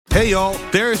Hey y'all,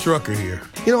 Darius Rucker here.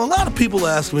 You know, a lot of people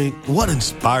ask me, what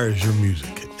inspires your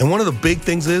music? And one of the big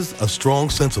things is a strong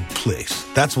sense of place.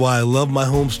 That's why I love my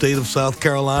home state of South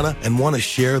Carolina and want to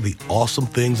share the awesome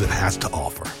things it has to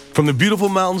offer. From the beautiful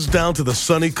mountains down to the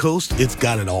sunny coast, it's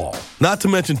got it all. Not to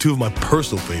mention two of my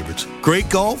personal favorites, great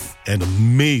golf and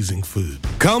amazing food.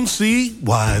 Come see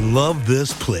why I love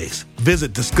this place.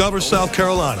 Visit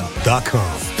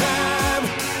discoversouthcarolina.com.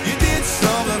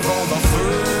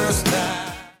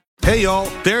 Hey y'all,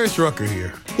 Darius Rucker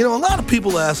here. You know, a lot of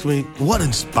people ask me, what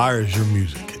inspires your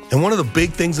music? And one of the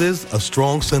big things is a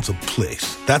strong sense of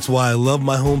place. That's why I love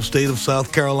my home state of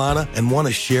South Carolina and want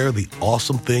to share the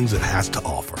awesome things it has to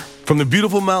offer. From the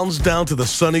beautiful mountains down to the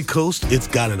sunny coast, it's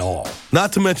got it all.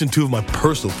 Not to mention two of my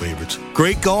personal favorites,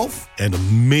 great golf and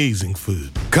amazing food.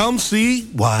 Come see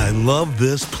why I love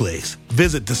this place.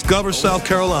 Visit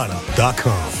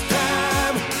discoversouthcarolina.com.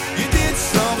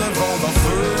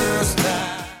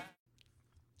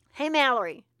 Hey,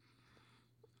 Mallory,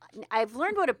 I've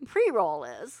learned what a pre-roll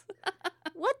is.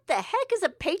 What the heck is a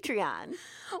Patreon?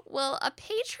 Well, a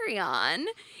Patreon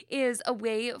is a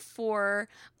way for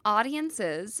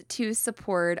audiences to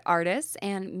support artists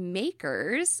and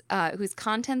makers whose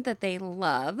content that they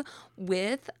love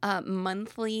with a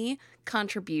monthly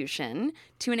contribution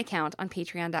to an account on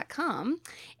patreon.com.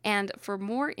 And for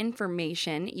more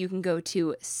information, you can go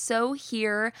to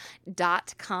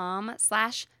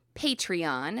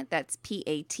sohere.com/Patreon. That's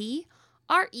Patreon.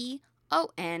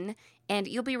 And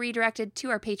you'll be redirected to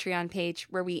our Patreon page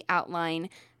where we outline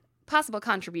possible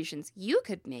contributions you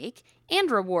could make and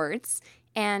rewards.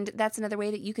 And that's another way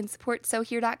that you can support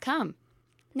sohere.com.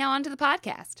 Now on to the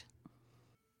podcast.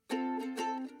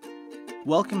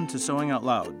 Welcome to Sewing Out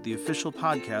Loud, the official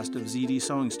podcast of ZD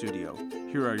Sewing Studio.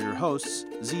 Here are your hosts,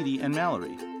 ZD and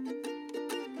Mallory.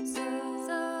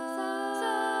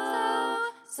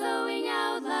 Sewing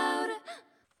Out Loud.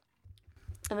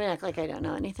 I'm going to act like I don't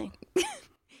know anything.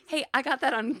 Hey, I got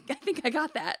that on. I think I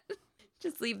got that.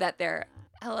 Just leave that there.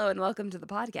 Hello and welcome to the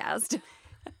podcast.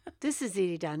 This is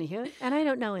Edie Donahue, and I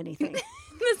don't know anything.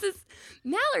 This is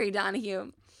Mallory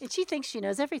Donahue. And she thinks she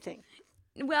knows everything.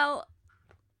 Well,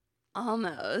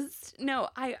 almost. No,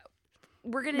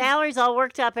 we're going to... Mallory's all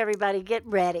worked up, everybody. Get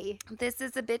ready. This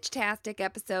is a bitch-tastic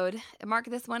episode. Mark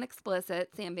this one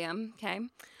explicit, Sam Bam, okay?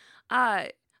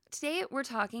 Today we're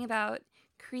talking about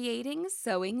creating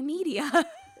sewing media.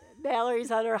 Mallory's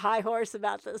on her high horse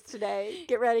about this today.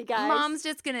 Get ready, guys. Mom's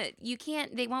just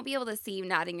they won't be able to see you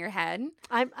nodding your head.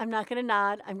 I'm not going to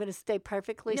nod. I'm going to stay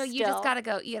perfectly still. No, you just got to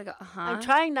go. You got to go, uh-huh. I'm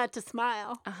trying not to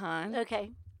smile. Uh-huh.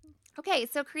 Okay,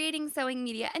 so creating sewing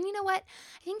media. And you know what?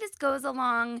 I think this goes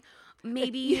along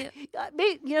maybe...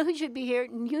 You know who should be here?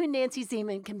 You and Nancy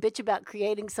Zeman can bitch about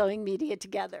creating sewing media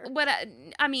together. What?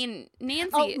 I mean, Nancy...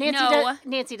 Oh, no.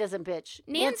 Nancy doesn't bitch.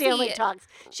 Nancy only talks.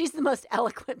 She's the most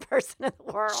eloquent person in the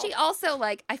world. She also,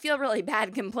 I feel really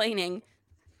bad complaining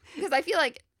because I feel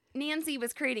like Nancy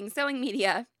was creating sewing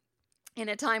media in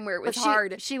a time where it was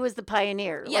hard. She was the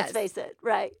pioneer, let's face it,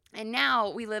 right? And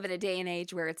now we live in a day and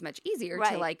age where it's much easier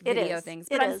to video things.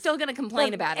 But I'm still going to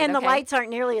complain about it. And the lights aren't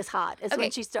nearly as hot as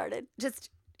when she started.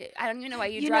 I don't even know why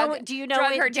you drug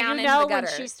her down into the gutter.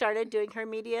 When she started doing her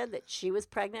media that she was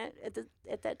pregnant at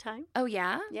that time? Oh,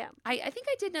 yeah? Yeah. I think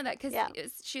I did know that because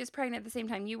she was pregnant at the same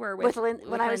time you were when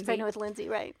I was pregnant with Lindsay,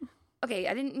 right? Okay,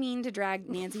 I didn't mean to drag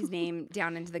Nancy's name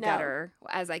down into the gutter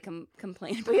as I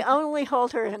complained. We only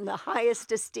hold her in the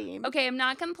highest esteem. Okay, I'm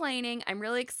not complaining. I'm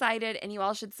really excited, and you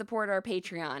all should support our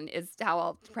Patreon is how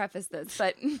I'll preface this.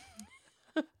 But,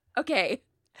 okay.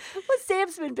 Well,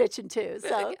 Sam's been bitching too,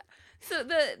 so... So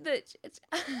the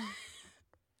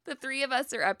three of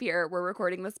us are up here. We're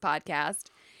recording this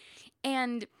podcast,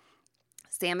 and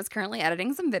Sam is currently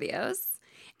editing some videos,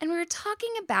 and we were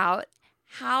talking about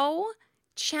how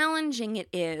challenging it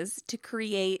is to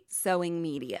create sewing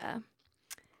media,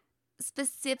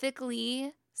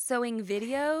 specifically sewing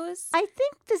videos. I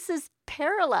think this is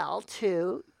parallel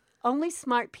to only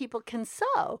smart people can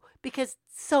sew because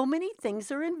so many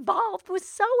things are involved with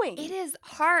sewing. It is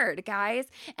hard, guys.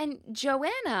 And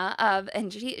Joanna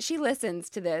she listens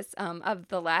to this of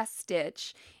The Last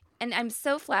Stitch, and I'm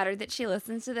so flattered that she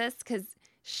listens to this because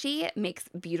she makes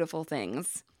beautiful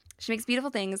things. She makes beautiful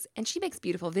things, and she makes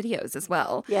beautiful videos as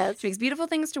well. Yes. She makes beautiful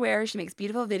things to wear. She makes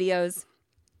beautiful videos.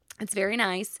 It's very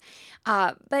nice.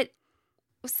 But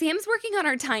Sam's working on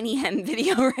our tiny hem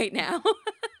video right now.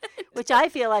 Which I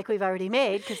feel like we've already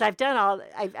made because I've sewn all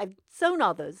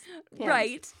those. Hems.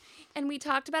 Right. And we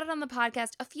talked about it on the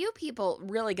podcast. A few people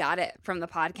really got it from the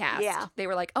podcast. Yeah. They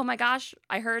were like, oh my gosh,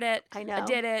 I heard it. I know. I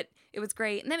did it. It was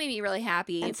great. And that made me really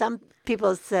happy. And some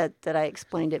people said that I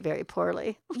explained it very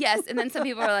poorly. Yes. And then some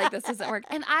people were like, this doesn't work.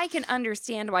 And I can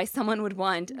understand why someone would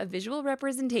want a visual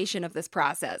representation of this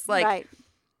process. Like, right.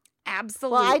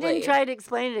 absolutely. Well, I didn't try to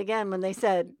explain it again when they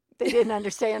said they didn't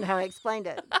understand how I explained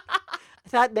it. I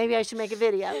thought maybe I should make a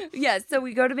video. Yes, so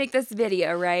we go to make this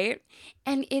video, right?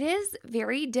 And it is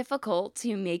very difficult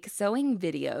to make sewing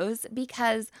videos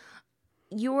because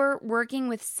you're working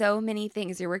with so many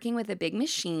things. You're working with a big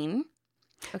machine,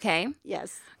 okay?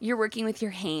 Yes. You're working with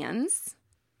your hands.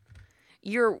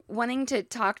 You're wanting to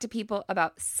talk to people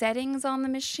about settings on the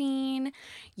machine.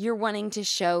 You're wanting to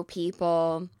show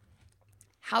people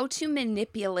how to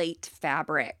manipulate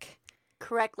fabric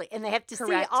Correctly. And they have to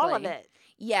see all of it.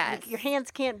 Yes. Like your hands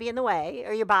can't be in the way,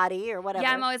 or your body, or whatever.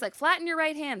 Yeah, I'm always like, flatten your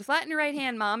right hand,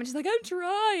 Mom. And she's like, I'm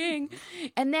trying.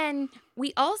 And then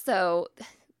we also,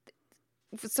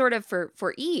 sort of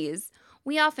for ease,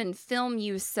 we often film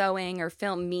you sewing or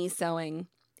film me sewing,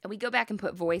 and we go back and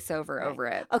put voiceover over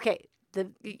it. Okay, Go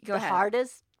the ahead.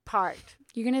 hardest part.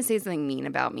 You're going to say something mean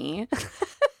about me.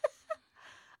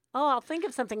 Oh, I'll think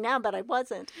of something now, but I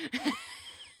wasn't.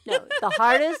 No, the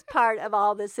hardest part of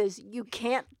all this is you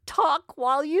can't talk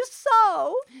while you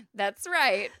sew. That's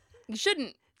right. You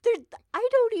shouldn't. I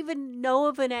don't even know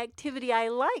of an activity I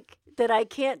like that I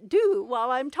can't do while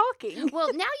I'm talking.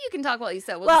 Well, now you can talk while you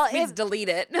sew. Well, Please delete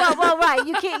it. well, right.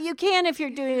 You can if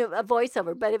you're doing a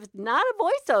voiceover, but if it's not a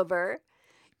voiceover,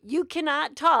 you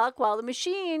cannot talk while the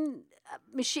machine,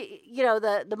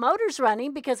 the motor's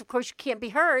running, because of course you can't be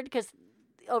heard because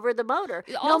over the motor.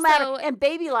 Also, no matter, and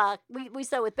Baby Lock, we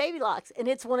sew with Baby Locks, and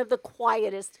it's one of the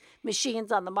quietest machines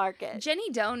on the market. Jenny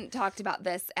Doan talked about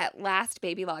this at last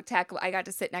Baby Lock Tech. I got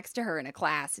to sit next to her in a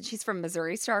class, and she's from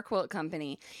Missouri Star Quilt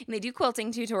Company, and they do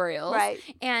quilting tutorials. Right.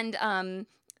 And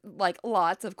like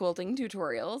lots of quilting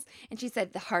tutorials. And she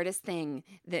said the hardest thing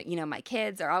that, my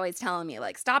kids are always telling me,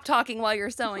 like, stop talking while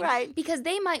you're sewing. Right. Because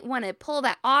they might want to pull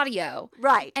that audio.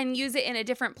 Right. And use it in a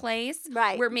different place.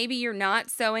 Right. Where maybe you're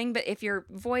not sewing, but if your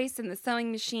voice and the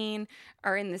sewing machine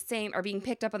are being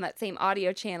picked up on that same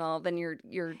audio channel, then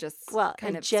you're just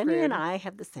kind of Jenny screwed. and I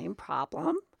have the same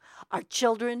problem. Our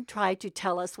children try to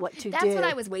tell us what to do. That's what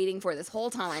I was waiting for this whole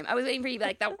time. I was waiting for you to be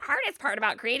like, the hardest part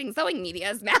about creating sewing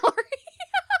media is Mallory.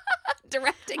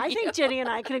 Directing I you. think Jenny and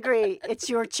I can agree. It's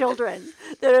your children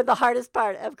that are the hardest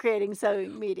part of creating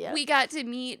sewing media. We got to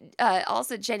meet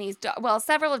also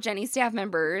several of Jenny's staff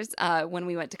members when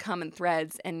we went to Common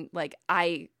Threads, and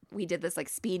we did this like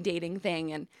speed dating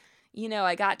thing, and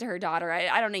I got to her daughter.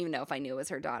 I don't even know if I knew it was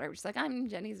her daughter. She's like, I'm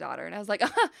Jenny's daughter, and I was like,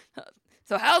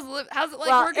 so how's it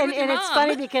like working with your mom? And it's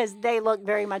funny because they look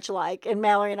very much alike, and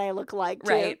Mallory and I look alike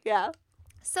too. Right. Yeah.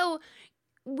 So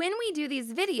when we do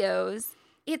these videos,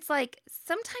 it's like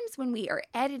sometimes when we are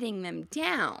editing them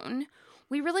down,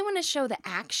 we really want to show the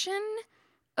action,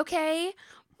 okay?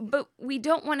 But we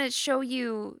don't want to show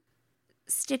you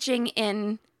stitching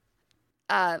in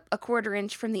a 1/4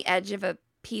 inch from the edge of a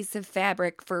piece of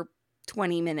fabric for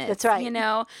 20 minutes. That's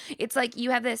right. It's like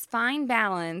you have this fine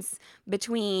balance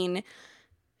between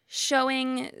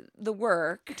showing the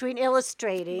work. Between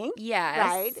illustrating. Yes.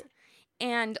 Right.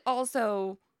 And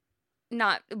also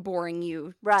not boring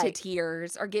you to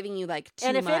tears or giving you like too much.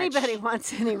 And if anybody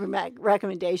wants any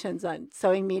recommendations on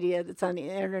sewing media that's on the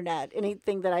internet,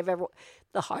 anything that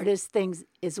the hardest things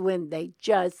is when they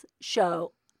just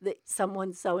show that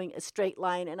someone's sewing a straight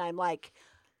line, and I'm like,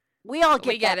 we all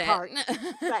get that part.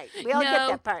 Right. We all get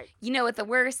that part. You know what the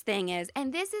worst thing is?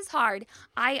 And this is hard.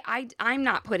 I'm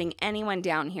not putting anyone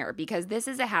down here because this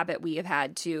is a habit we have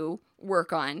had to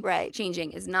work on. Right.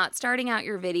 Changing is not starting out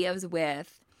your videos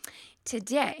with,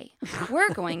 today,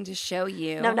 we're going to show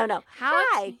you. No.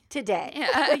 Hi, today.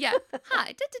 Yeah.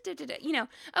 Hi.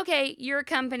 Okay, you're a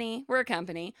company. We're a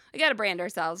company. We got to brand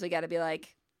ourselves. We got to be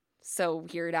like,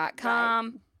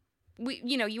 sewhere.com. Right.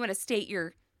 You want to state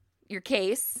your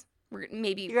case.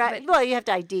 Maybe. Well, you have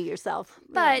to ID yourself.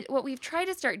 But what we've tried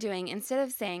to start doing, instead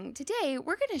of saying, today,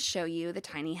 we're going to show you the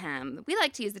tiny hem. We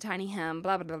like to use the tiny hem,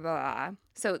 blah, blah, blah, blah.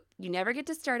 So you never get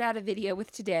to start out a video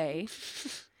with today.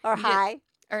 Or hi.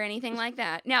 Or anything like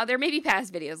that. Now, there may be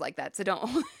past videos like that, so don't.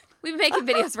 We've been making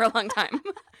videos for a long time.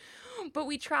 But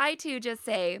we try to just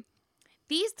say,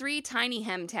 these 3 tiny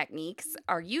hem techniques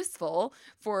are useful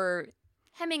for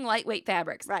hemming lightweight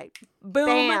fabrics. Right. Boom.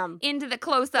 Bam. Into the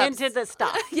close-ups. Into the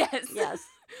stuff. Yes. Yes.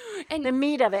 And the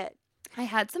meat of it. I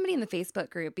had somebody in the Facebook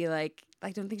group be like,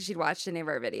 I don't think she'd watched any of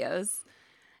our videos.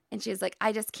 And she's like,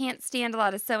 I just can't stand a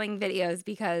lot of sewing videos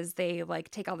because they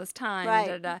like take all this time. Right.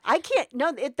 Da, da, da. I can't.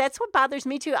 No, that's what bothers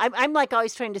me too. I'm like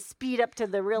always trying to speed up to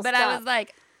the real But stuff. I was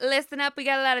like, listen up, we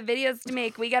got a lot of videos to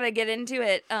make. We got to get into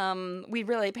it. We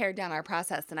really pared down our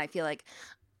process, and I feel like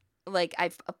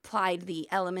I've applied the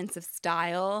elements of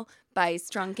style by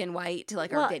Strunk and White to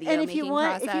like our video and making if you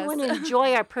want to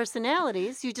enjoy our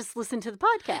personalities, you just listen to the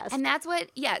podcast. And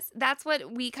that's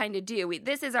what we kind of do.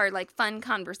 This is our like fun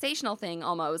conversational thing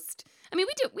almost. I mean,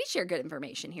 we share good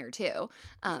information here too.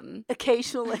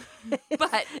 Occasionally,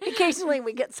 but occasionally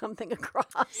we get something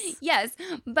across. Yes,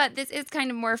 but this is kind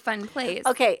of more fun place.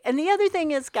 Okay, and the other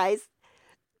thing is, guys,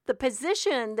 the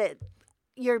position that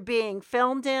you're being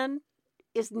filmed in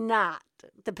is not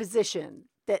the position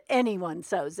that anyone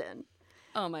sews in.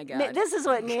 Oh my God! This is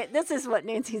what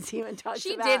Nancy Seaman talks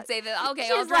she about. She did say that. Okay,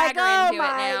 She's I'll drag her into it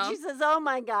now. She says, "Oh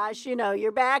my gosh,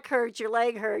 your back hurts, your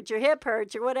leg hurts, your hip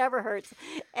hurts, your whatever hurts,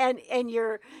 and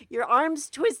your arms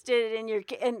twisted, and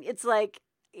it's like,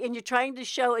 and you're trying to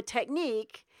show a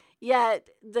technique." Yet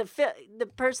the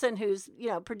person who's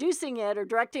producing it or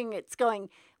directing it's going,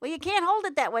 well, you can't hold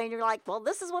it that way, and you're like, well,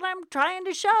 this is what I'm trying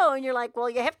to show, and you're like, well,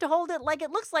 you have to hold it like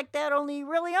it looks like that, only you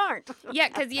really aren't. Yeah,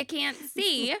 because you can't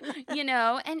see,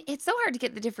 and it's so hard to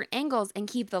get the different angles and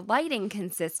keep the lighting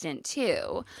consistent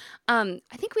too. I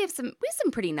think we have some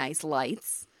pretty nice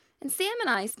lights. And Sam and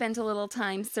I spent a little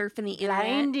time surfing the internet.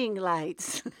 Blinding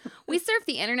lights. We surfed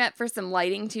the internet for some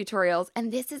lighting tutorials,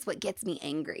 and this is what gets me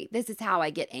angry. This is how I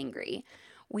get angry.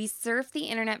 We surf the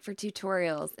internet for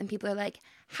tutorials, and people are like,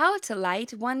 how to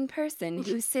light one person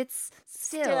who sits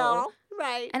still.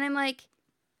 Right. And I'm like,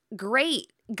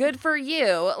 great. Good for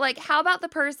you. Like, how about the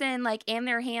person, like, in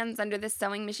their hands under this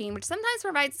sewing machine, which sometimes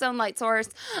provides its own light source,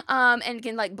 and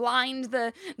can, like, blind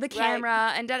the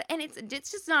camera, and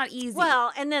it's just not easy.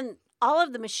 Well, and then all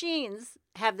of the machines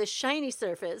have this shiny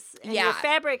surface, and your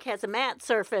fabric has a matte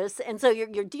surface, and so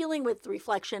you're dealing with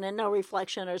reflection and no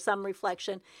reflection or some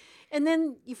reflection. And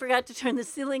then you forgot to turn the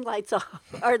ceiling lights off,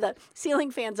 or the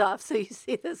ceiling fans off, so you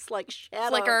see this, like,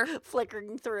 shadow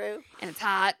flickering through. And it's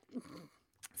hot.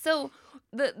 So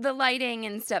the lighting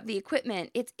and stuff, the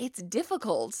equipment, it's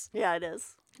difficult. Yeah, it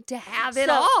is. To have it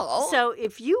all. So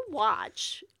if you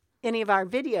watch any of our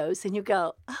videos and you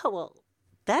go, oh, well,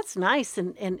 that's nice,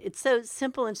 and it's so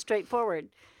simple and straightforward,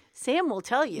 Sam will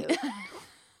tell you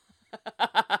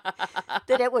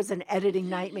that it was an editing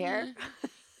nightmare.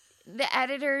 The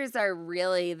editors are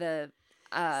really the...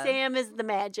 Sam is the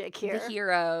magic here. The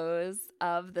heroes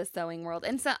of the sewing world.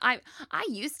 And so I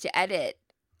used to edit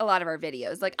a lot of our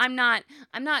videos. Like, I'm not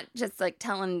just like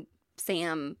telling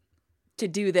Sam to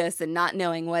do this and not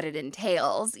knowing what it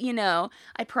entails, I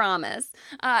promise.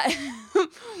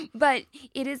 But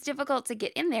it is difficult to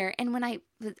get in there. And when I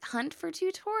hunt for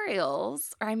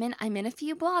tutorials, or I'm in a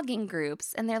few blogging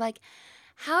groups, and they're like,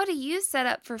 how do you set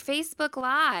up for Facebook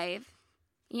Live?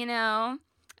 And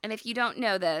if you don't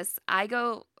know this, I'm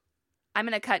going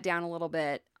to cut down a little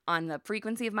bit on the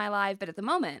frequency of my live, but at the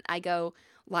moment I go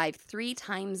live 3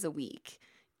 times a week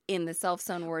in the Self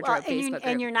Sewn Wardrobe Facebook group.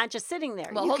 And you're not just sitting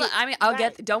there. Well, hold on. I mean,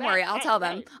 don't worry. I'll tell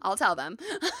them. I'll tell them.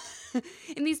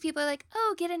 And these people are like,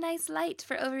 oh, get a nice light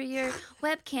for over your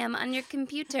webcam on your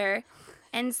computer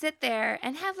and sit there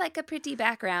and have like a pretty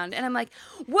background. And I'm like,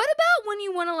 what about when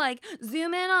you want to like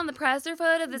zoom in on the presser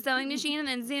foot of the sewing machine and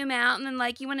then zoom out, and then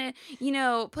like you want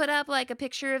to, put up like a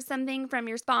picture of something from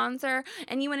your sponsor,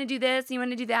 and you want to do this, and you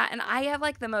want to do that. And I have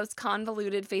like the most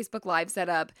convoluted Facebook Live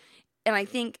setup. And I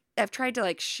think I've tried to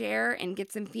like share and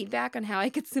get some feedback on how I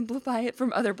could simplify it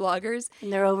from other bloggers.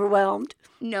 And they're overwhelmed.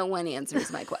 No one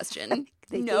answers my question.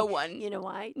 No one. You know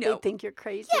why? No. They think you're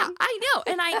crazy. Yeah, I know.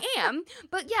 And I am.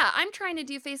 But yeah, I'm trying to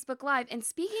do Facebook Live. And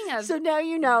speaking of... So now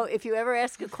you know, if you ever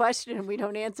ask a question and we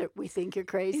don't answer, we think you're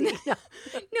crazy.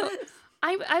 No.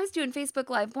 I was doing Facebook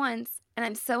Live once, and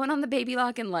I'm sewing on the Baby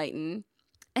Lock and Lighten,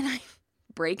 and I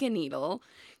break a needle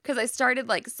because I started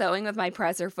like sewing with my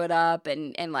presser foot up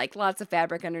and like lots of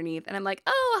fabric underneath. And I'm like,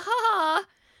 oh, ha,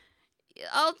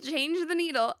 I'll change the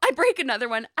needle. I break another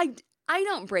one. I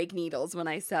don't break needles when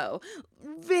I sew.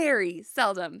 Very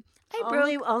seldom.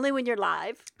 Only when you're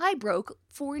live. I broke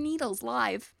 4 needles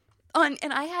live. And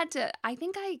I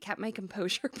think I kept my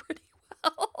composure pretty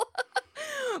well.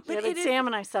 But Sam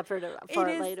and I suffered for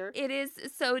it later. It is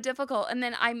so difficult. And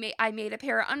then I made a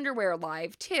pair of underwear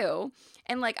live too.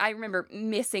 And like I remember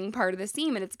missing part of the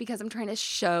seam, and it's because I'm trying to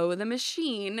show the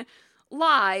machine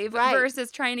live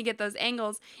versus trying to get those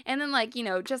angles. And then like,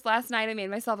 just last night I made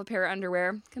myself a pair of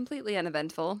underwear, completely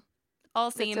uneventful.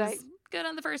 All seams good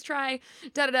on the first try.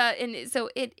 And so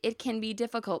it can be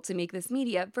difficult to make this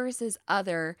media versus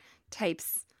other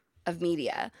types of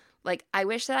media. Like, I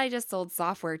wish that I just sold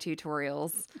software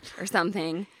tutorials or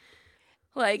something.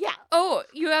 Like, Yeah. oh,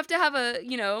 you have to have a,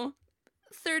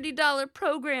 $30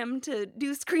 program to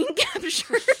do screen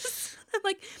captures. I'm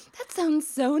like, that sounds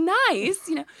so nice,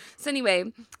 So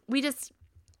anyway,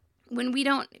 when we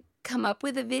don't come up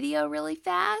with a video really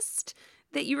fast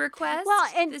that you request,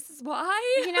 and this is why.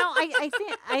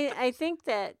 I think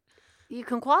that you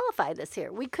can qualify this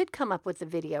here. We could come up with the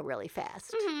video really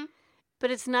fast, but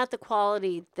it's not the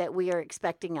quality that we are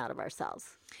expecting out of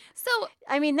ourselves. So,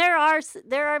 I mean, there are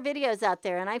videos out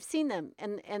there, and I've seen them,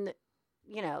 and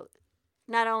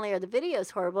not only are the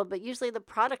videos horrible, but usually the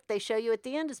product they show you at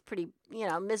the end is pretty,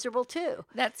 miserable too.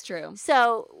 that's true.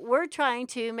 So we're trying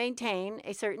to maintain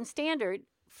a certain standard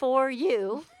for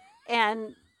you,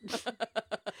 and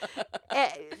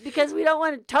because we don't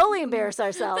want to totally embarrass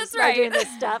ourselves That's by right. doing this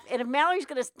stuff. And if Mallory's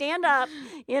going to stand up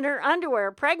in her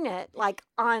underwear, pregnant, like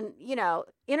on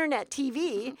internet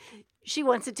TV, she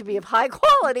wants it to be of high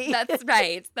quality. That's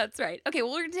right. That's right. Okay,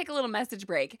 well, we're going to take a little message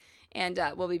break, and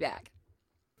we'll be back.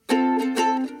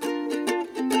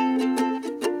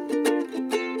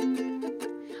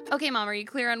 Okay, Mom, are you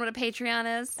clear on what a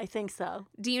Patreon is? I think so.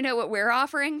 Do you know what we're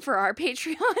offering for our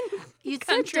Patreon You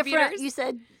said contributors? You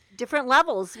said different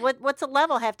levels. What's a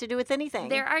level have to do with anything?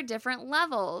 There are different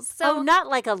levels. So not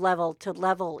like a level to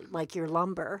level, like your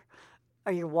lumber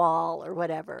or your wall or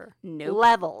whatever. Nope.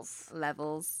 Levels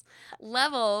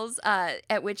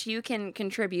at which you can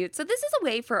contribute. So this is a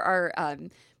way for our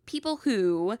people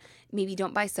who maybe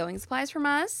don't buy sewing supplies from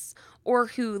us, or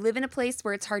who live in a place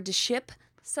where it's hard to ship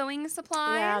sewing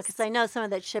supplies. Yeah, because I know some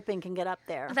of that shipping can get up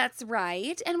there. That's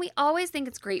right. And we always think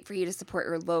it's great for you to support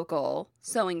your local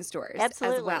sewing stores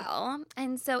Absolutely. as well.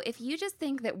 And so if you just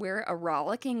think that we're a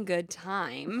rollicking good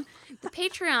time, the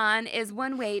Patreon is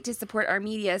one way to support our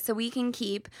media so we can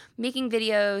keep making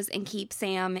videos and keep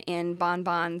Sam in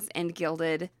bonbons and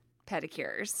gilded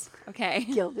pedicures. Okay?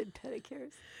 Gilded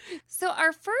pedicures. So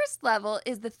our first level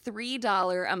is the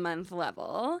 $3 a month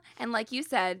level. And like you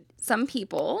said, some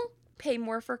people pay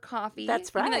more for coffee. That's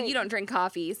Even though right. you don't drink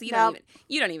coffee, so you Nope.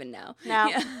 don't even know.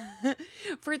 No. Yeah.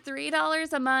 For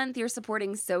 $3 a month, you're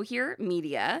supporting Sew Here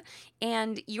Media,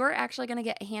 and you're actually going to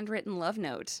get a handwritten love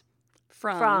note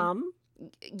from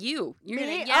you. You're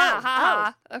Me? gonna, yeah, Oh,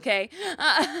 ha. Okay.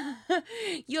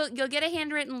 You'll get a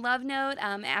handwritten love note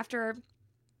after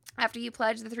you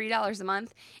pledge the $3 a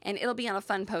month, and it'll be on a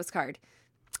fun postcard.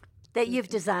 That you've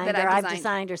designed, That or I've I've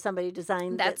designed, or somebody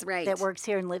designed. That's right. That works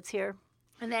here and lives here.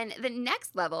 And then the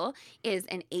next level is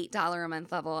an $8 a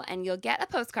month level, and you'll get a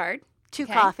postcard. Two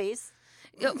Okay. coffees.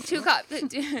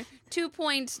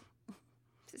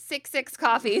 2.66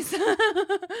 coffees.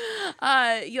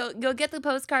 You'll get the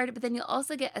postcard, but then you'll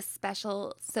also get a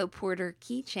special Sew Porter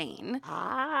keychain.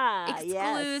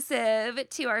 Yes. Exclusive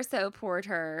to our Sew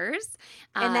Porters.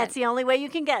 And that's the only way you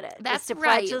can get it. That's is to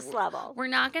right. pledge this level. We're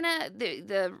not gonna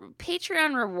the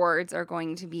Patreon rewards are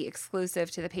going to be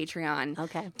exclusive to the Patreon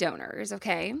Okay. donors,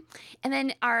 okay? And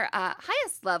then our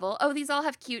highest level, these all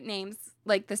have cute names,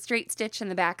 like the straight stitch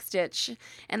and the back stitch.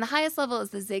 And the highest level is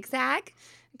the zigzag,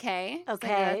 okay? So I know Okay.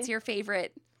 that's your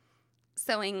favorite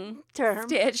sewing Term.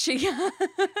 stitch.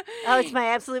 Oh, it's my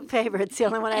absolute favorite. It's the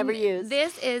only one I ever And use.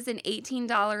 This is an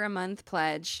 $18 a month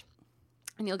pledge,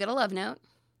 and you'll get a love note,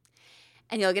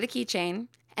 and you'll get a keychain,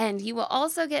 and you will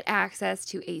also get access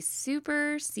to a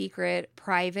super secret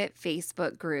private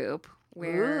Facebook group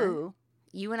where Ooh.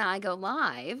 you and I go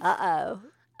live Uh-oh.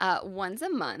 once a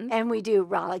month. And we do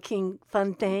rollicking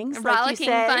fun things. like you Rollicking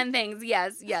say. fun things.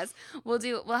 Yes. We'll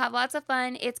have lots of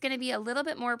fun. It's going to be a little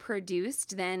bit more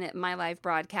produced than my live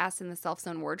broadcast in the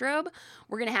Self-Sewn Wardrobe.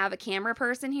 We're going to have a camera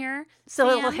person here. So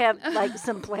Sam. we'll have like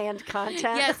some planned content.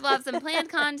 Yes, we'll have some planned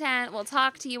content. We'll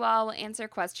talk to you all. We'll answer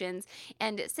questions.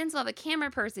 And since we'll have a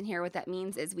camera person here, what that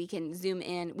means is we can zoom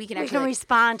in. We can We actually can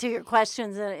respond to your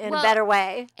questions in Well, a better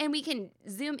way. and we can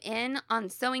zoom in on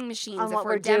sewing machines On if what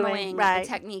we're we're doing, demoing right. the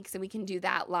techniques, and we can do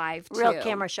that live too. Real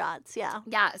camera shots, yeah.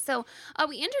 Yeah. So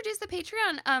we introduced the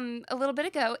Patreon a little bit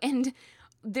ago, and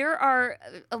there are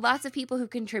lots of people who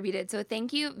contributed. So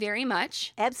thank you very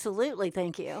much. Absolutely,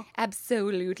 thank you.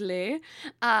 Absolutely.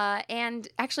 And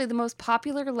actually, the most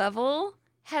popular level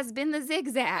has been the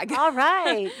zigzag. All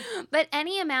right. But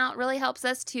any amount really helps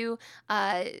us to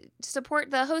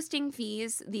support the hosting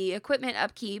fees, the equipment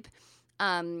upkeep,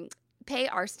 pay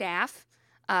our staff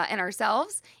and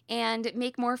ourselves, and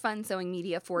make more fun sewing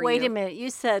media for you. Wait a minute.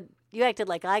 You acted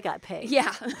like I got paid.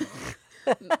 Yeah.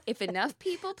 If enough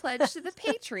people pledge to the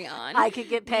Patreon, I could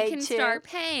get paid we can too. start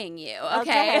paying you.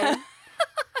 Okay.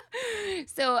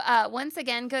 So once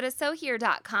again, go to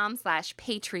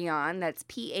sewhere.com/Patreon. That's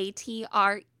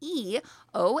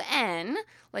Patreon,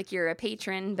 like you're a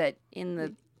patron, but in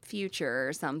the future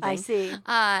or something. I see.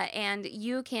 And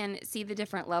you can see the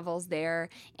different levels there,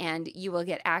 and you will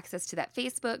get access to that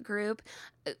Facebook group.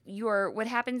 What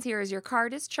happens here is your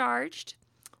card is charged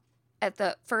at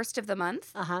the first of the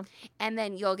month, and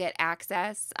then you'll get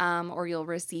access, or you'll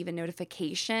receive a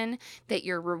notification that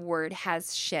your reward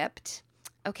has shipped.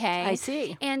 Okay, I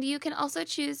see. And you can also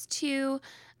choose to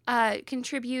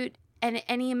contribute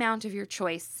any amount of your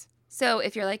choice. So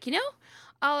if you're like,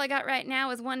 all I got right now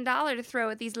is $1 to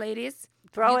throw at these ladies,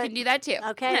 you can do that too.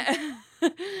 Okay.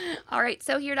 All right,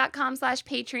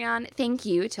 sewhere.com/Patreon. Thank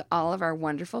you to all of our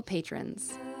wonderful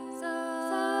patrons.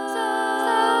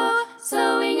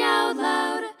 Sewing out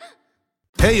loud.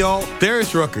 Hey y'all,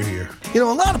 Darius Rucker here. A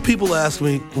lot of people ask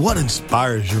me, what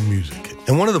inspires your music?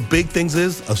 And one of the big things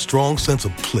is a strong sense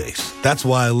of place. That's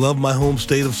why I love my home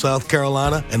state of South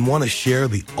Carolina and want to share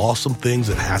the awesome things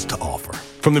it has to offer.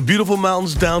 From the beautiful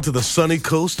mountains down to the sunny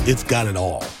coast, it's got it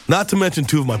all. Not to mention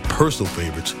two of my personal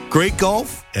favorites, great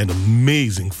golf and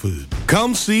amazing food.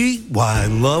 Come see why I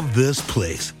love this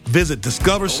place. Visit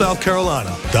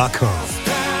discoversouthcarolina.com.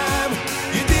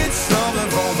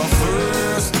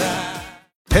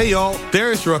 Hey y'all,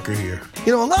 Darius Rucker here.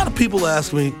 A lot of people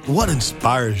ask me, what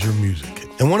inspires your music?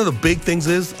 And one of the big things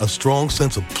is a strong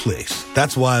sense of place.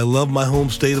 That's why I love my home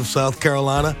state of South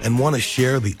Carolina and want to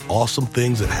share the awesome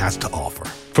things it has to offer.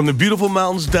 From the beautiful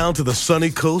mountains down to the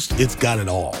sunny coast, it's got it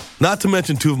all. Not to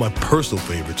mention two of my personal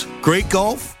favorites, great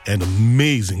golf and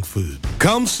amazing food.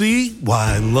 Come see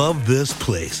why I love this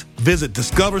place. Visit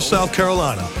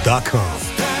discoversouthcarolina.com.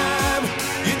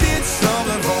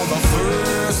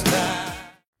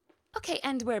 Okay,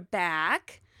 and we're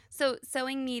back. So,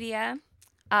 sewing media,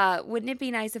 wouldn't it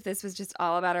be nice if this was just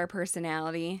all about our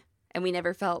personality and we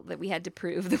never felt that we had to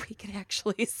prove that we could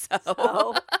actually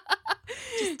sew?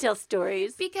 Just tell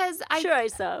stories. Because I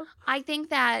sew. I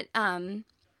think that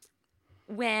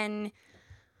when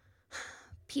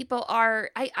people are,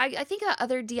 I think about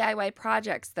other DIY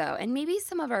projects though, and maybe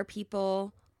some of our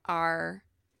people are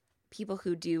people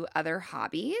who do other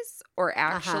hobbies or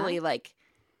actually like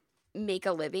make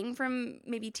a living from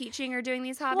maybe teaching or doing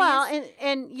these hobbies. Well,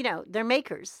 and they're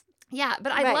makers. Yeah,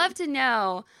 but I'd love to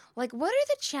know, like, what are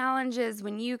the challenges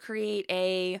when you create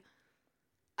a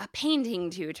painting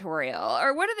tutorial?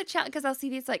 Or what are the challenges? Because I'll see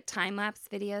these, like, time-lapse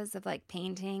videos of, like,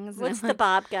 paintings. What's the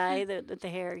Bob guy with the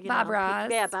hair? Bob Ross.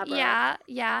 Yeah, Bob Ross.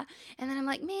 Yeah. And then I'm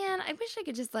like, man, I wish I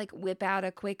could just, like, whip out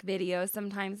a quick video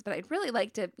sometimes, but I'd really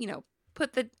like to,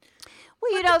 put the...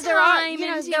 Well, there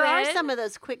are it. some of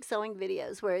those quick sewing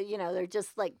videos where they're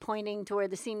just like pointing to where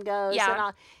the seam goes Yeah.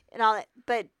 and all that.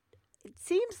 But it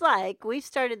seems like we've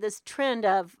started this trend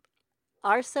of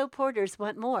our sew porters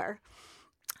want more.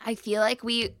 I feel like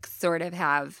we sort of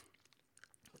have,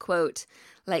 quote,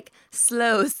 like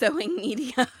slow sewing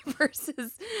media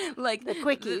versus like the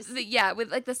quickies.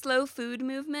 With like the slow food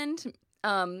movement.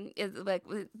 Is like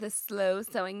the slow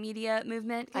sewing media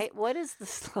movement. What is the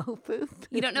slow food movement?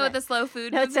 You don't know what the slow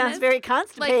food movement is? It sounds very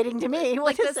constipating to me.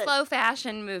 What is the slow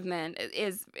fashion movement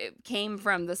it came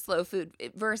from the slow food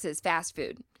versus fast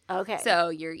food. Okay. So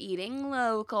you're eating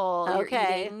local, you're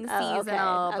eating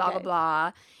seasonal, blah, blah,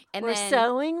 blah. And we're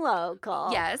sewing local.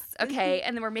 Yes. Okay.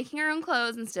 And then we're making our own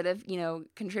clothes instead of,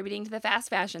 contributing to the fast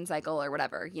fashion cycle or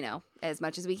whatever, as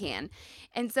much as we can.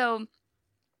 And so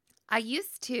I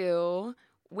used to,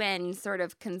 when sort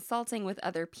of consulting with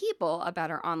other people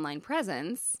about our online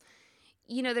presence,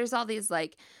 there's all these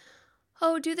like,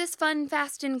 oh, do this fun,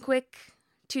 fast and quick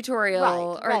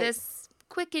tutorial or this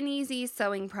quick and easy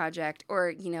sewing project.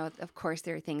 Or, of course,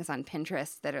 there are things on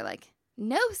Pinterest that are like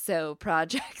no-sew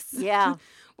projects. Yeah.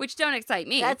 Which don't excite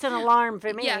me. That's an alarm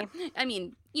for me. Yeah. I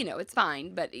mean, it's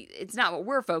fine, but it's not what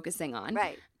we're focusing on.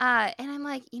 Right. And I'm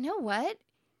like, you know what?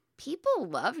 People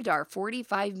loved our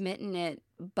 45-minute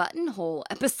buttonhole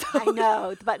episode. I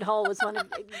know. The buttonhole was one of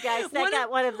the guys that got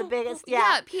one of the biggest.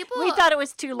 Yeah. People. We thought it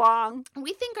was too long.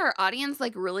 We think our audience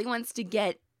like really wants to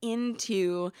get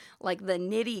into like the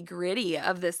nitty-gritty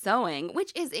of the sewing,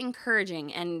 which is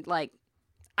encouraging and like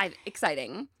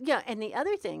exciting. Yeah, and the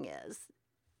other thing is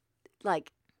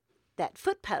like that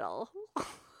foot pedal.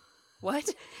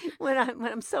 What? When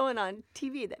I'm sewing on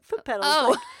TV, that foot pedal is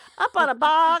like up on a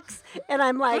box, and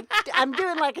I'm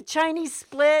doing like a Chinese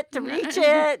split to reach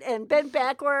it and bend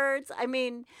backwards. I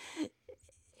mean,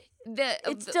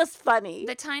 it's just funny.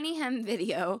 The Tiny Hem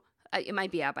video, it might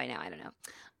be out by now. I don't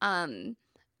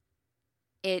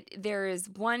know. There is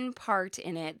one part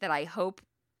in it that I hope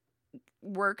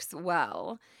works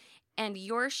well, and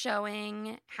you're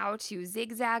showing how to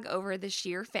zigzag over the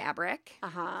sheer fabric.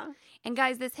 And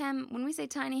guys, this hem, when we say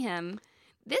tiny hem,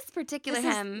 this particular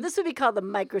hem... This would be called the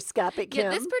microscopic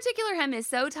hem. This particular hem is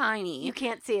so tiny. You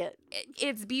can't see it.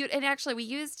 It's beautiful. And actually, we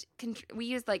used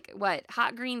like, what,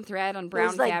 hot green thread on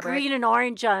brown fabric. It was like green and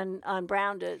orange on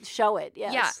brown to show it,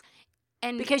 yes. Yeah.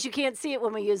 And because you can't see it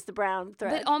when we use the brown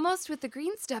thread. But almost with the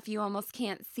green stuff, you almost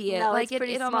can't see it. No, like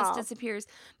it almost disappears.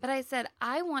 But I said,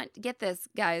 get this,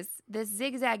 guys. This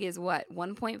zigzag is what,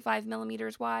 1.5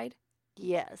 millimeters wide?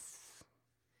 Yes.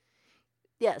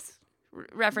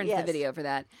 Reference the video for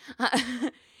that.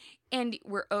 And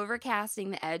we're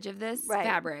overcasting the edge of this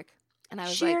fabric. And I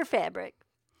was sheer fabric.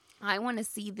 I want to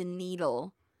see the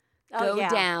needle go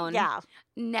down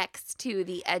next to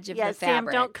the edge of the fabric. Sam,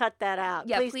 don't cut that out.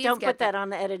 Yeah, please don't put that on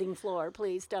the editing floor.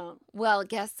 Please don't. Well,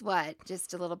 guess what?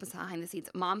 Just a little behind the scenes.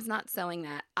 Mom's not sewing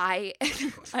that. I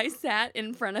sat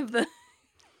in front of the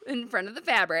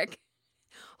fabric,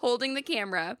 holding the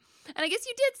camera. And I guess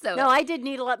you did sew. No, I did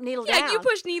needle up, needle down. Yeah, you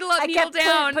pushed needle up, needle down.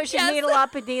 I kept pushing needle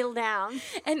up and needle down.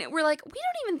 And we're like, we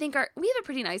don't even think we have a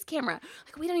pretty nice camera.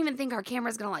 Like, we don't even think our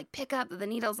camera's going to, like, pick up the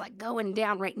needles, like, going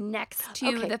down right next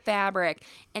to the fabric.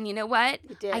 And you know what?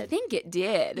 It did. I think it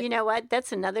did. You know what?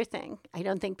 That's another thing. I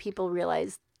don't think people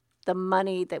realize the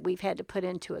money that we've had to put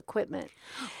into equipment.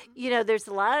 You know, there's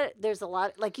a lot,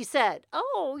 like you said,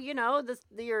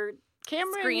 your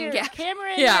camera Screen in your cap.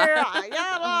 camera in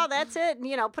your that's it.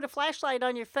 And put a flashlight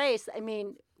on your face. I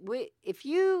mean, we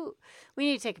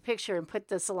need to take a picture and put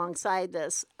this alongside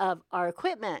this of our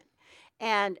equipment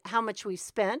and how much we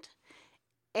spent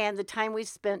and the time we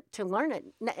spent to learn it.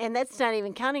 And that's not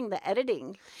even counting the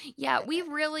editing. Yeah, we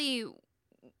really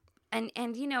and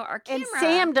our camera. And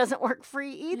Sam doesn't work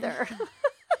free either.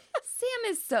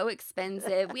 Sam is so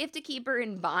expensive. We have to keep her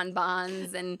in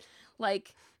bonbons and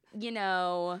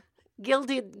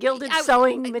gilded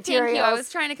sewing materials. Thank you. I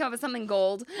was trying to come up with something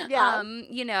gold. Yeah.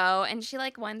 And she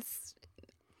wants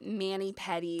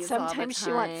mani-pedis. Sometimes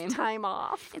she wants time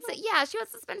off. It's she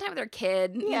wants to spend time with her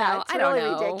kid. Yeah, it's I don't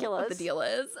really know ridiculous. what the deal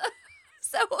is.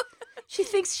 So she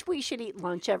thinks we should eat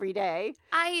lunch every day.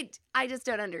 I just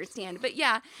don't understand. But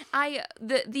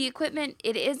the equipment,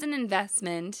 it is an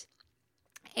investment,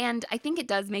 and I think it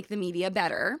does make the media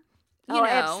better.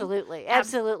 Absolutely.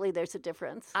 Absolutely, there's a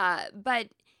difference. But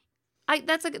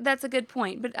that's a good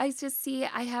point. But I just see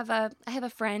I have a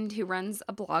friend who runs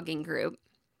a blogging group.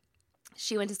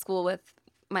 She went to school with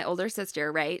my older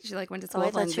sister, right? She went to school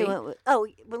with Lindsay.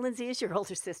 Lindsay is your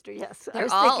older sister, yes. They're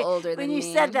all older than me. When you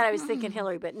said that, I was thinking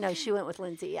Hillary, but no, she went with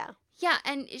Lindsay, yeah. Yeah,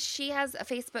 and she has a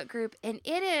Facebook group, and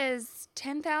it is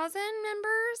 10,000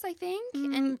 members, I think.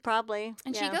 And probably.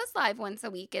 And she goes live once a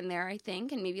week in there, I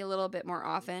think, and maybe a little bit more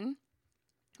often.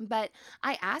 But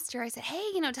I asked her, I said,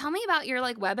 hey, tell me about your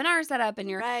webinar setup and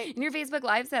your Facebook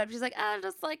Live setup. She's like,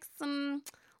 just some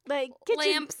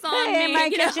lamps on my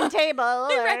kitchen table.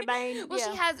 Right.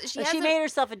 Well, she made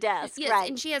herself a desk. Yes, right.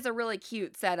 And she has a really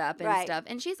cute setup and stuff.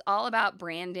 And she's all about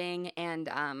branding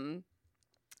and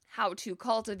how to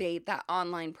cultivate that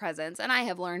online presence. And I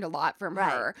have learned a lot from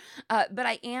her. But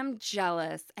I am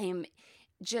jealous. I am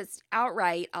just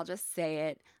outright, I'll just say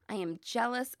it, I am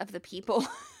jealous of the people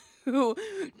who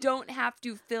don't have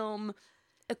to film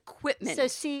equipment. So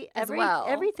see,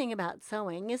 everything about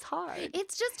sewing is hard.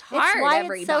 It's just hard. It's why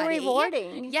everybody. It's so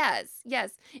rewarding. Yes,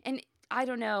 and I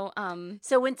don't know.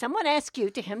 So when someone asks you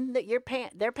to hem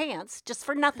their pants just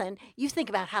for nothing, you think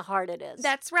about how hard it is.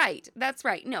 That's right.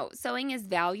 No, sewing is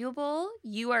valuable.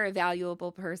 You are a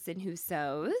valuable person who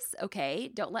sews. Okay,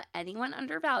 don't let anyone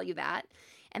undervalue that.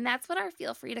 And that's what our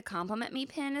Feel Free to Compliment Me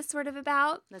pin is sort of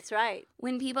about. That's right.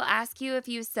 When people ask you if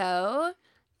you sew,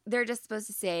 they're just supposed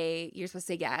to say, you're supposed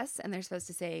to say yes. And they're supposed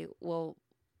to say, well,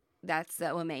 that's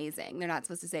so amazing. They're not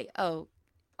supposed to say, oh,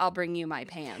 I'll bring you my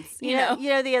pants. You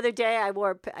know, the other day I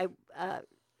wore,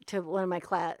 to one of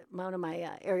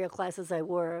my aerial classes, I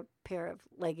wore a pair of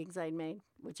leggings I'd made,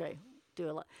 which I do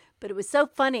a lot. But it was so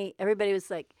funny. Everybody was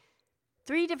like,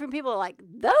 3 different people were like,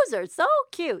 those are so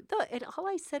cute. And all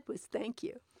I said was, thank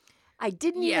you. I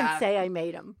didn't even say I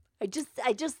made them. I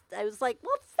was like,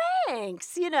 well,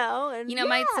 thanks, And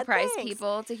might surprise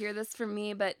people to hear this from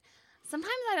me, but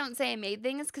sometimes I don't say I made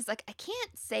things because, I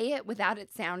can't say it without it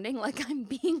sounding like I'm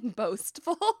being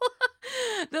boastful.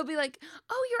 They'll be like,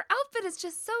 oh, your outfit is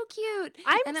just so cute.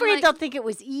 I'm afraid they'll think it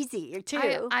was easy,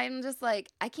 too. I'm just like,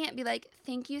 I can't be like,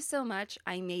 thank you so much.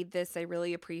 I made this. I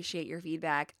really appreciate your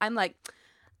feedback. I'm like,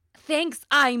 thanks,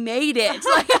 I made it.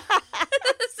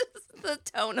 This is the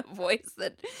tone of voice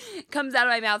that comes out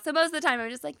of my mouth. So most of the time I'm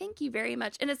just like, thank you very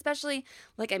much. And especially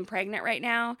like I'm pregnant right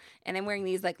now and I'm wearing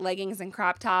these like leggings and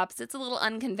crop tops. It's a little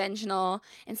unconventional.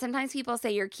 And sometimes people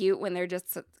say you're cute when they're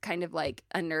just kind of like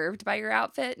unnerved by your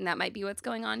outfit. And that might be what's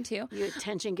going on too. Your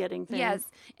attention getting thing. Yes.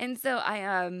 And so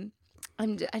I'm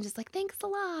just like, thanks a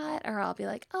lot. Or I'll be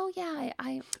like, oh yeah,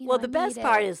 the best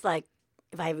part is like,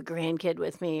 if I have a grandkid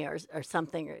with me or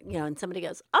something, or, and somebody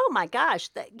goes, oh my gosh,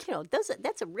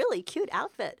 that's a really cute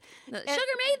outfit. Sugar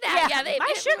made that. Yeah,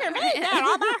 my sugar made that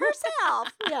all by herself.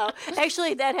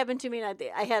 Actually, that happened to me.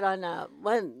 I had on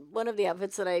one of the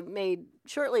outfits that I made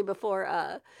shortly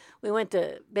before we went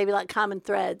to Baby Lock Common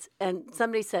Threads, and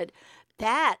somebody said,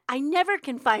 that I never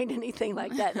can find anything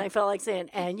like that, and I felt like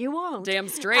saying, "And you won't." Damn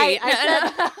straight.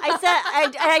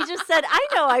 I just said, I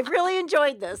know, I've really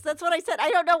enjoyed this. That's what I said.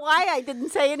 I don't know why I didn't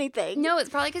say anything. No,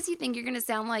 it's probably because you think you're going to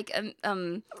sound like a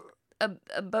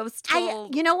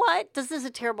boastful. You know what? This is a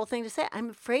terrible thing to say.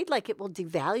 I'm afraid like it will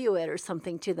devalue it or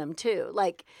something to them too.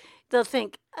 Like they'll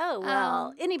think, oh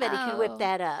well, anybody can whip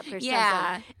that up or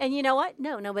something. And you know what?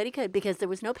 No, nobody could, because there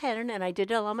was no pattern, and I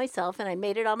did it all myself, and I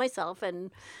made it all myself,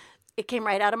 and it came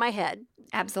right out of my head.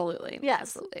 Absolutely. Yes.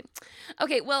 Absolutely.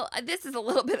 Okay, well, this is a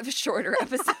little bit of a shorter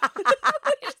episode.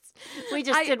 we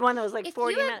just did one that was like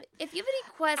 40 minutes. If you have any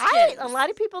questions. A lot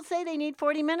of people say they need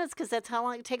 40 minutes because that's how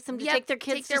long it takes them to take their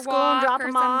kids to school walk and drop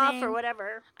them off something. or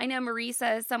whatever. I know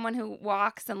Marisa is someone who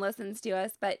walks and listens to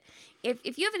us, but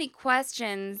if you have any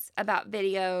questions about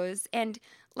videos, and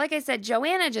like I said,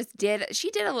 Joanna did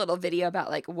a little video about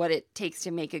like what it takes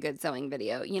to make a good sewing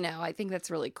video. I think that's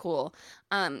really cool.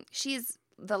 She's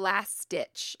The Last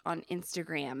Stitch on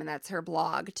Instagram, and that's her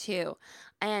blog too.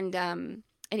 And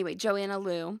anyway, Joanna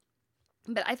Lou.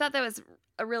 But I thought that was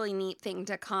a really neat thing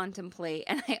to contemplate,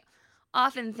 and I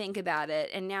often think about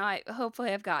it, and now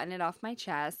hopefully I've gotten it off my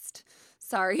chest.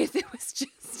 Sorry if it was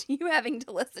just you having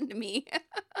to listen to me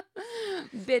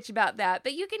bitch about that.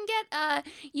 But you can get a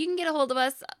hold of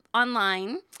us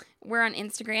online. We're on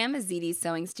Instagram as ZD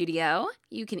Sewing Studio.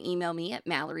 You can email me at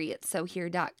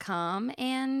mallory@sewhere.com.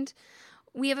 And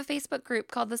we have a Facebook group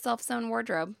called The Self-Sewn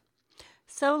Wardrobe.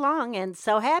 So long and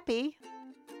so happy.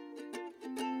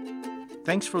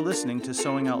 Thanks for listening to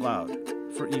Sewing Out Loud.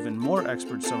 For even more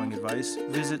expert sewing advice,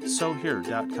 visit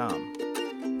sewhere.com.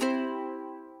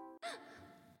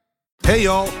 Hey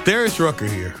y'all, Darius Rucker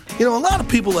here. A lot of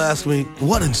people ask me,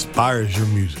 what inspires your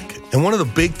music? And one of the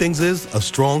big things is a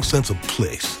strong sense of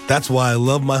place. That's why I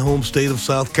love my home state of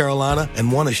South Carolina and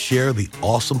want to share the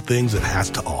awesome things it has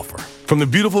to offer. From the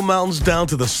beautiful mountains down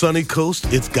to the sunny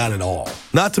coast, it's got it all.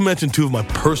 Not to mention two of my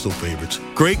personal favorites,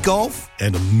 great golf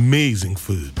and amazing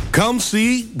food. Come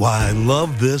see why I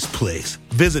love this place.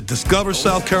 Visit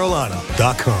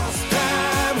discoversouthcarolina.com.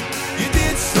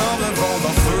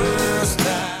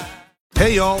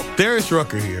 Hey y'all, Darius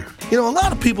Rucker here. A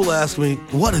lot of people ask me,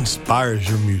 what inspires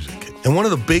your music? And one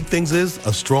of the big things is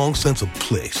a strong sense of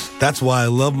place. That's why I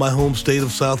love my home state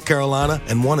of South Carolina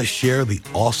and want to share the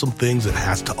awesome things it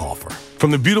has to offer.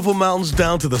 From the beautiful mountains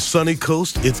down to the sunny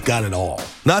coast, it's got it all.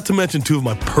 Not to mention two of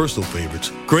my personal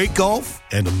favorites, great golf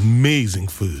and amazing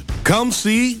food. Come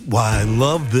see why I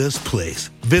love this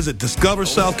place. Visit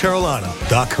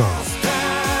discoversouthcarolina.com.